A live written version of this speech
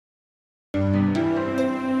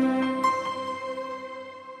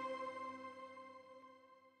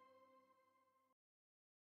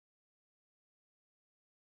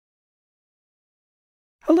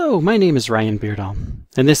Hello, my name is Ryan Beardall.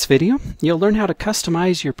 In this video, you'll learn how to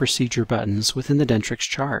customize your procedure buttons within the Dentrix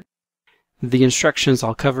chart. The instructions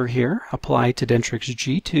I'll cover here apply to Dentrix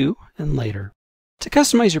G2 and later. To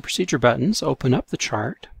customize your procedure buttons, open up the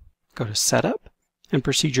chart, go to Setup, and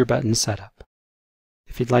Procedure Button Setup.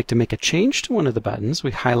 If you'd like to make a change to one of the buttons,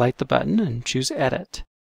 we highlight the button and choose Edit.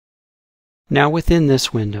 Now within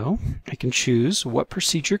this window, I can choose what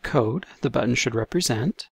procedure code the button should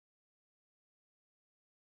represent.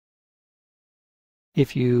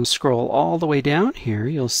 If you scroll all the way down here,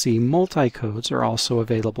 you'll see multi-codes are also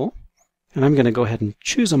available. And I'm going to go ahead and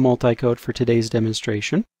choose a multi-code for today's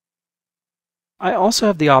demonstration. I also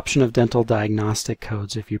have the option of dental diagnostic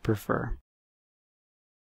codes if you prefer.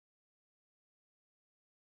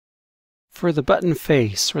 For the button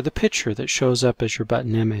face, or the picture that shows up as your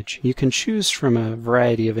button image, you can choose from a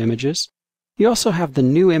variety of images. You also have the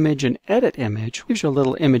New Image and Edit Image, which gives you a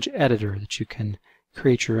little image editor that you can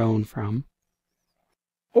create your own from.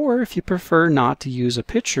 Or if you prefer not to use a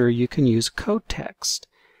picture, you can use code text.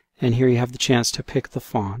 And here you have the chance to pick the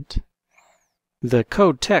font. The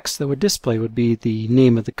code text that would display would be the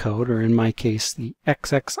name of the code, or in my case, the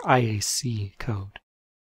XXIAC code.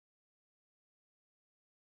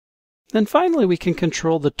 Then finally, we can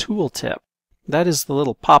control the Tooltip. That is the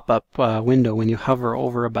little pop-up window when you hover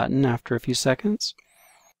over a button after a few seconds.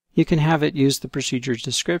 You can have it use the procedure's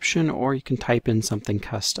description, or you can type in something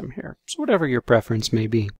custom here. So whatever your preference may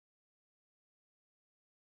be.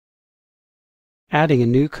 Adding a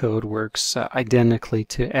new code works identically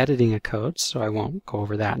to editing a code, so I won't go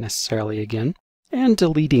over that necessarily again. And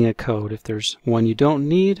deleting a code. If there's one you don't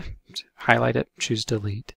need, highlight it, choose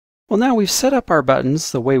Delete. Well, now we've set up our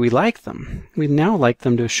buttons the way we like them. We'd now like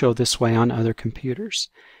them to show this way on other computers.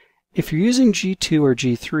 If you're using G2 or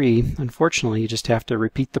G3, unfortunately you just have to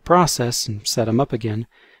repeat the process and set them up again.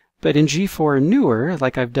 But in G4 and newer,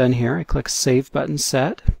 like I've done here, I click Save Button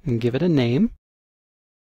Set and give it a name.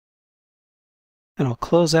 And I'll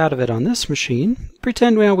close out of it on this machine.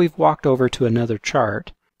 Pretend now we've walked over to another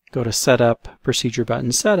chart. Go to Setup, Procedure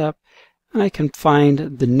Button Setup, and I can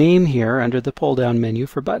find the name here under the pull-down menu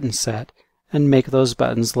for Button Set and make those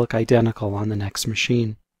buttons look identical on the next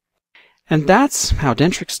machine. And that's how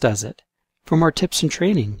Dentrix does it. For more tips and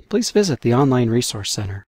training, please visit the Online Resource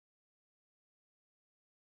Center.